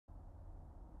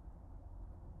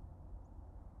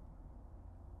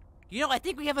You know, I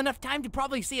think we have enough time to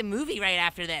probably see a movie right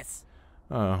after this.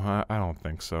 Oh, I don't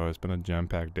think so. It's been a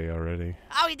jam-packed day already.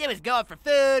 All we did was go out for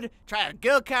food, try out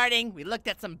go-karting, we looked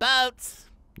at some boats.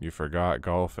 You forgot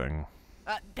golfing.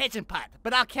 Pitch and putt,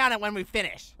 but I'll count it when we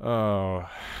finish. Oh,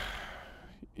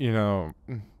 you know,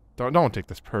 don't take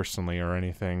this personally or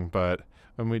anything, but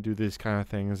when we do these kind of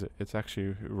things, it's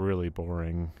actually really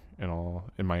boring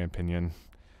in my opinion.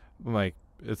 Like,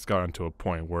 it's gotten to a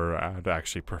point where I'd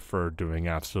actually prefer doing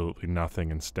absolutely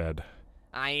nothing instead.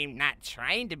 I'm not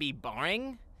trying to be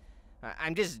boring.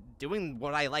 I'm just doing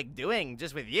what I like doing,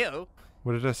 just with you.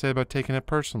 What did I say about taking it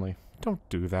personally? Don't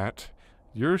do that.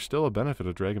 You're still a benefit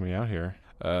of dragging me out here.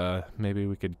 Maybe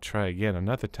we could try again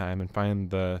another time and find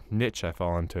the niche I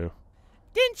fall into.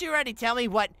 Didn't you already tell me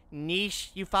what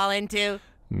niche you fall into?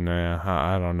 Nah,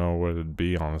 I don't know what it'd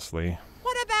be, honestly.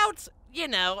 What about, you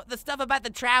know, the stuff about the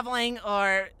traveling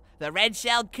or the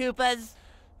red-shelled Koopas?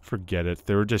 Forget it.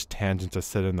 They were just tangents I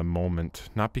said in the moment,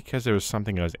 not because it was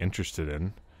something I was interested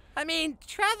in. I mean,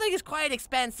 traveling is quite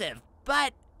expensive,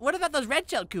 but what about those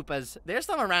red-shelled Koopas? There's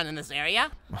some around in this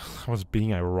area. I was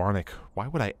being ironic. Why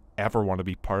would I ever want to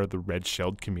be part of the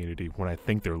red-shelled community when I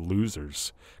think they're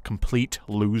losers? Complete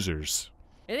losers.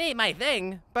 It ain't my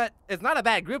thing, but it's not a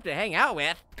bad group to hang out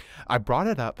with. I brought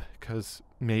it up because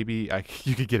maybe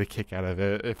you could get a kick out of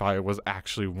it if I was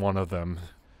actually one of them.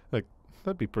 Like,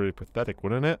 that'd be pretty pathetic,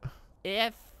 wouldn't it?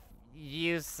 If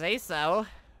you say so.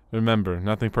 Remember,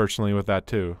 nothing personally with that,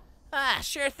 too.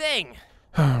 Sure thing.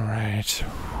 All right.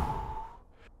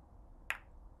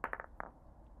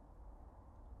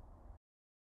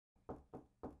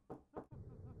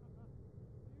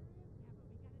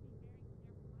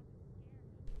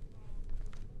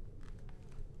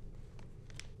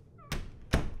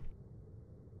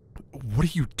 What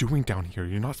are you doing down here?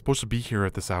 You're not supposed to be here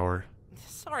at this hour.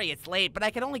 Sorry it's late, but I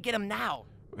can only get him now.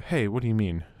 Hey, what do you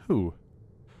mean? Who?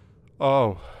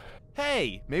 Oh.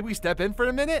 Hey, maybe we step in for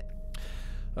a minute?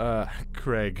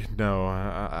 Greg, no.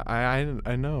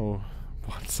 I know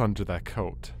what's under that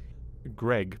coat.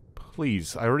 Greg,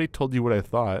 please. I already told you what I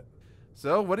thought.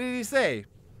 So, what did he say?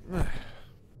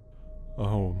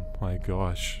 Oh my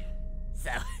gosh.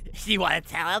 So, you want to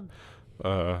tell him?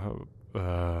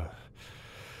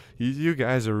 You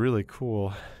guys are really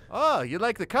cool. Oh, you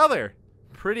like the color?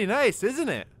 Pretty nice, isn't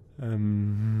it?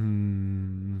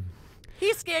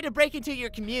 He's scared to break into your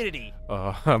community.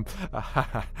 I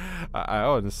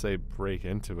wouldn't say break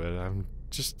into it. I'm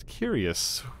just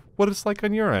curious what it's like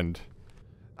on your end.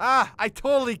 Ah, I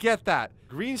totally get that.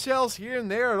 Green shells here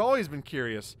and there have always been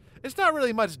curious. It's not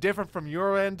really much different from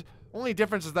your end. Only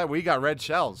difference is that we got red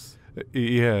shells.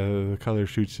 Yeah, the color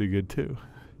shoots you good too.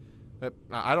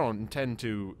 I don't intend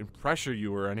to pressure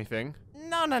you or anything.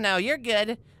 No, you're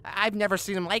good. I've never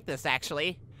seen him like this,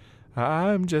 actually.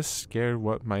 I'm just scared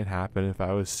what might happen if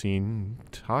I was seen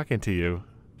talking to you.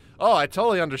 Oh, I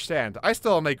totally understand. I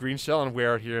still make green shell and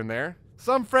wear it here and there.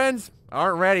 Some friends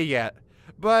aren't ready yet,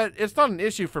 but it's not an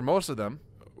issue for most of them.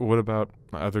 What about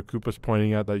other Koopas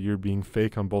pointing out that you're being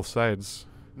fake on both sides?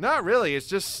 Not really, it's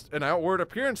just an outward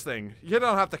appearance thing. You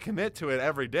don't have to commit to it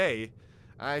every day.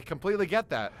 I completely get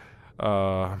that.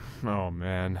 Oh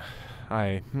man.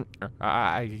 I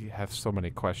have so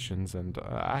many questions and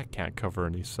I can't cover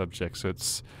any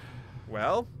subjects.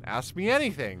 Well, ask me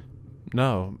anything.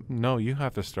 No, you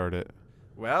have to start it.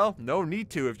 Well, no need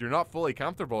to if you're not fully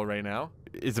comfortable right now.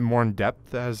 Is it more in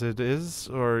depth as it is?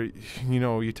 Or,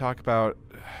 you talk about,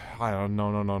 I don't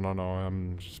know, no.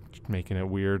 I'm just making it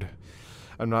weird.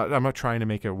 I'm not trying to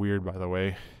make it weird, by the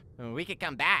way. We could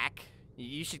come back.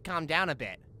 You should calm down a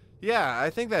bit. Yeah, I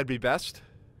think that'd be best.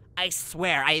 I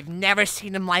swear, I've never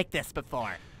seen him like this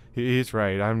before. He's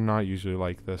right. I'm not usually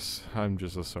like this. I'm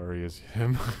just as sorry as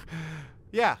him.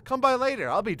 Yeah, come by later.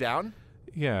 I'll be down.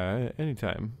 Yeah,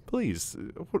 anytime. Please,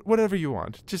 whatever you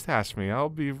want. Just ask me. I'll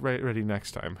be ready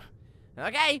next time.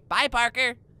 Okay, bye,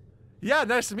 Parker. Yeah,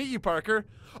 nice to meet you, Parker.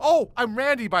 Oh, I'm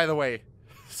Randy, by the way.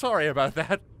 Sorry about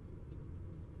that.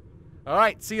 All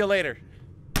right, see you later.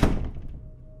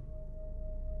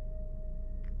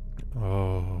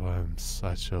 Oh, I'm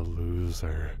such a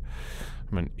loser.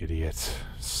 I'm an idiot.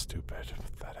 Stupid.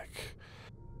 Pathetic.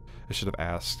 I should have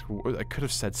asked. I could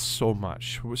have said so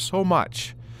much. So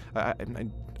much. I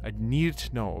needed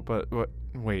to know, but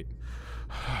wait.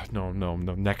 No.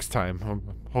 Next time.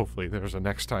 Hopefully there's a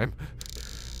next time.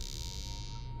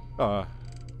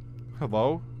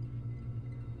 Hello?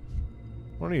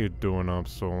 What are you doing up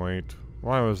so late?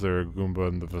 Why was there a Goomba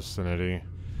in the vicinity?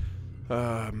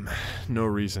 No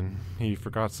reason. He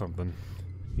forgot something.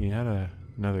 He had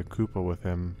another Koopa with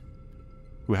him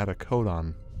who had a coat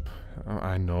on.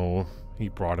 I know. He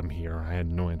brought him here. I had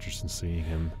no interest in seeing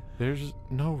him. There's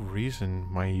no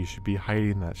reason why you should be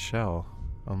hiding that shell,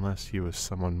 unless he was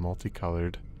someone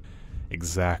multicolored.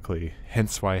 Exactly,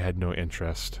 hence why I had no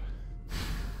interest.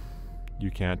 You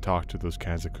can't talk to those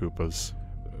kinds of Koopas.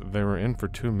 They were in for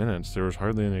 2 minutes, there was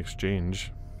hardly an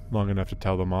exchange. Long enough to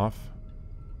tell them off?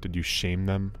 Did you shame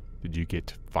them? Did you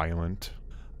get violent?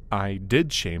 I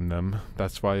did shame them,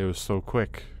 that's why it was so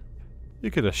quick. You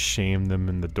could have shamed them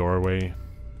in the doorway.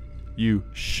 You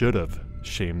should have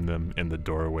shamed them in the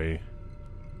doorway.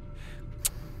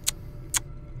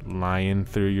 Lying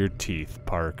through your teeth,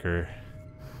 Parker.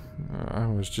 I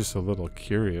was just a little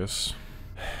curious.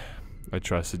 I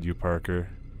trusted you, Parker.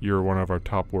 You were one of our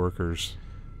top workers.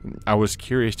 I was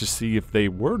curious to see if they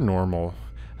were normal.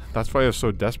 That's why I was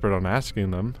so desperate on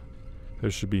asking them. There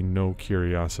should be no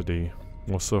curiosity.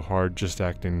 What's so hard just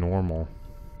acting normal?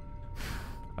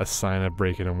 A sign of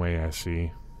breaking away, I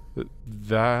see.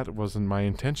 That wasn't my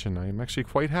intention. I am actually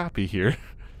quite happy here.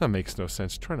 That makes no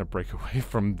sense, trying to break away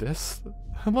from this.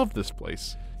 I love this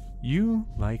place. You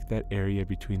like that area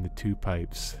between the two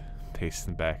pipes,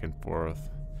 pacing back and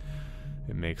forth.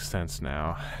 It makes sense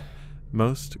now.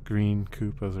 Most green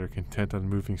Koopas are content on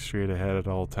moving straight ahead at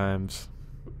all times.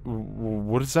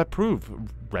 What does that prove?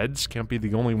 Reds can't be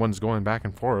the only ones going back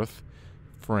and forth.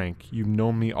 Frank, you've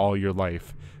known me all your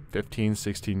life. 15,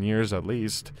 16 years at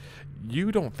least.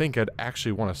 You don't think I'd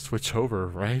actually want to switch over,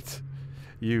 right?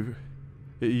 You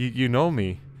know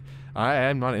me. I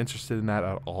am not interested in that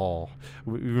at all.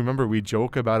 Remember, we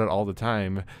joke about it all the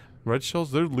time. Red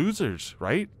shells, they're losers,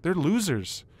 right? They're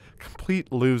losers.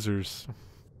 Complete losers.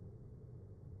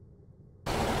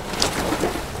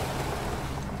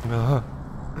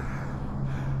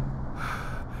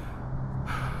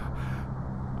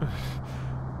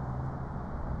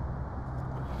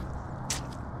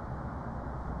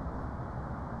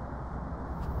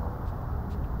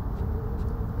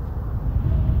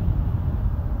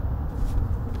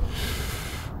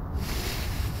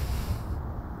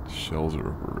 Shells are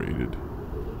overrated.